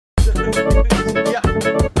Yeah,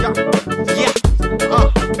 yeah, yeah.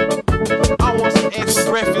 I want some eggs for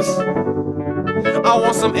breakfast. I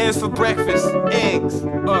want some eggs for breakfast. Eggs. I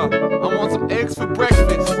want some eggs for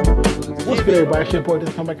breakfast. What's good, everybody? It's your boy.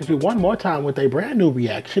 Just come back at you one more time with a brand new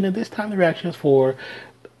reaction, and this time the reaction is for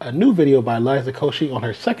a new video by Liza Koshy on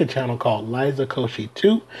her second channel called Liza Koshy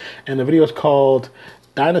 2, and the video is called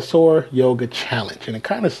Dinosaur Yoga Challenge, and it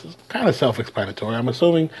kind of self-explanatory. I'm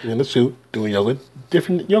assuming you're in a suit doing yoga,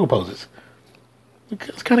 different yoga poses.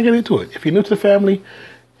 Let's kind of get into it. If you're new to the family,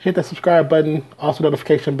 hit that subscribe button, also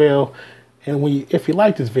notification bell, and if you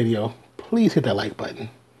like this video, please hit that like button.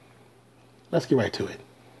 Let's get right to it.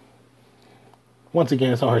 Once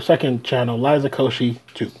again, it's on her second channel, Liza Koshy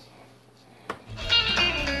 2.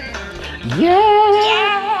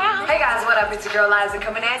 Yeah! Hey guys, what up? It's your girl Liza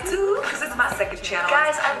coming at you, because it's my second channel.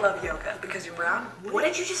 Guys, I love yoga. Because you're brown? What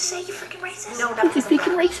did you just say, you freaking racist? No, not because I'm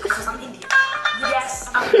brown. Because I'm Indian. Yes,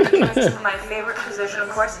 I'm Indian. This is my favorite position, of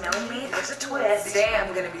course. Knowing me, there's a twist. Today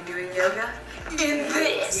I'm going to be doing yoga in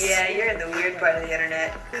this. Yeah, you're in the weird part of the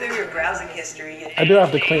internet. Through your browsing history. I do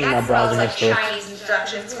have to clean my browsing history. Chinese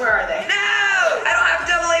instructions. Where are they? No! I don't have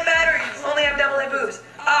AA batteries. Only have AA boobs.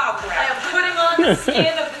 Oh, crap. I am putting on the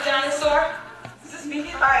skin of the dinosaur. Is this me?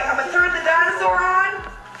 Alright, I'm gonna turn the dinosaur on.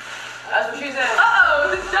 That's what she said.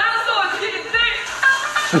 Uh-oh, the dinosaur is getting thick.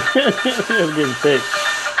 It's getting thick.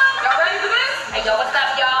 Y'all ready for this? Hey, yo, what's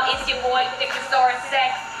up, y'all? It's your boy, Dinosaur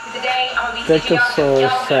Sex. Today, I'm gonna be teaching y'all some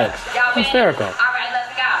yoga. Sex. Y'all ready? Hysterical. Alright,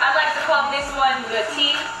 let's go. I like to call this one the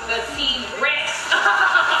T-Rex. T-Rex.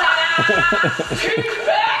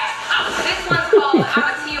 This one's called I'm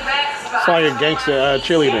a T-Rex. Saw your gangster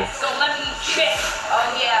cheerleader. So let me check. Oh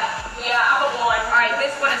yeah, I'm a boy. Alright,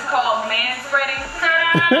 this one is called man-spreading.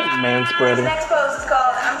 Man-spreading. Next pose is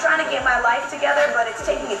called I'm trying to get my life together, but it's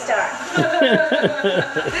taking its time.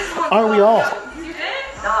 This one's Aren't we all? You did?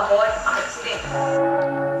 Nah, boy, I'm a stick.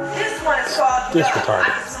 This one is called This Yo, retarded.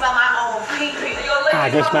 I can smell my own pee-pee. I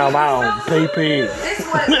can smell my own pee-pee. This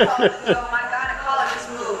one is called Yo, my gynecologist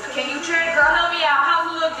move. Can you check? Girl, help me out. How's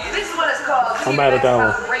it looking? This one is called I'm mad at that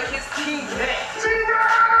one. break his teeth.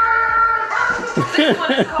 This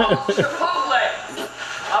one is called Chipotle.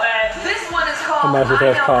 Oh, man. This one is called I'm mad at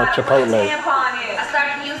that's called Chipotle. Tampon is. I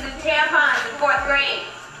started using tampons in 4th grade.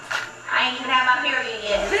 I ain't even had my period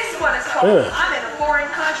yet. This one is called Ugh. I'm in a foreign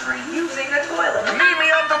country using a toilet.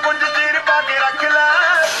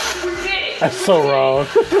 That's so wrong.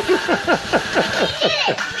 We did it!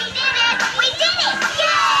 We did it!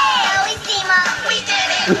 Yay! Lysima, we did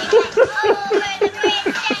it! Over the bridge and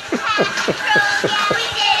past the road. Yeah, we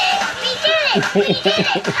did it! We did it! We did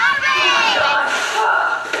it! Alright!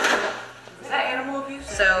 Is that animal abuse?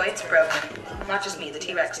 So it's broken. Not just me, the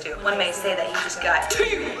T-Rex too. One may say that he just got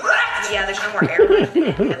T-Rex! Yeah, there's no more air left in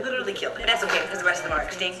it. I literally killed it. That's okay because the rest of them are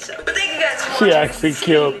extinct. So. But thank you guys for watching. She actually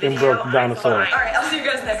killed and broke the dinosaur. Alright, I'll see you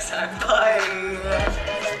guys next time. Bye.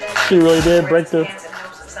 She really did break the...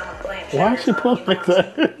 Why Why is she pulling like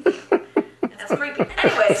that? That's creepy.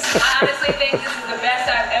 Anyways, I honestly think this is the best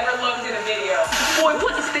I've ever looked in a video. boy,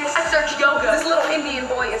 what is this? I searched yoga. This little Indian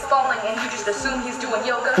boy is falling and you just assume he's doing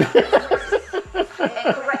yoga.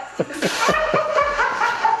 And correct.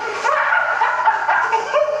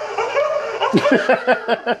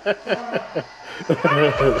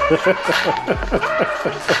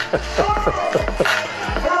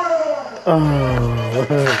 Oh.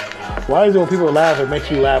 Why is it when people laugh, it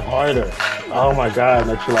makes you laugh harder? Oh my God, it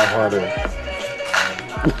makes you laugh harder.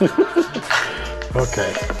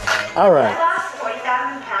 Okay. All right. I lost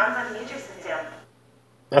 40,000 pounds on nutrition.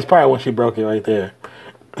 That's probably when she broke it right there.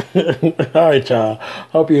 All right, y'all.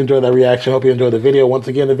 Hope you enjoyed that reaction. Hope you enjoyed the video. Once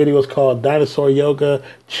again, the video is called Dinosaur Yoga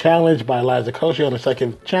Challenge by Liza Koshy on the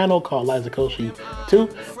second channel called Liza Koshy 2.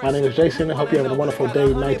 My name is Jason. I hope you're having a wonderful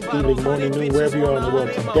day, night, evening, morning, noon, wherever you are in the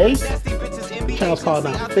world today. The channel's called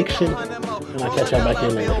Nonpfixion, and I'll catch y'all back here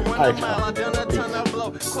later. All right, y'all.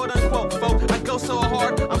 Peace.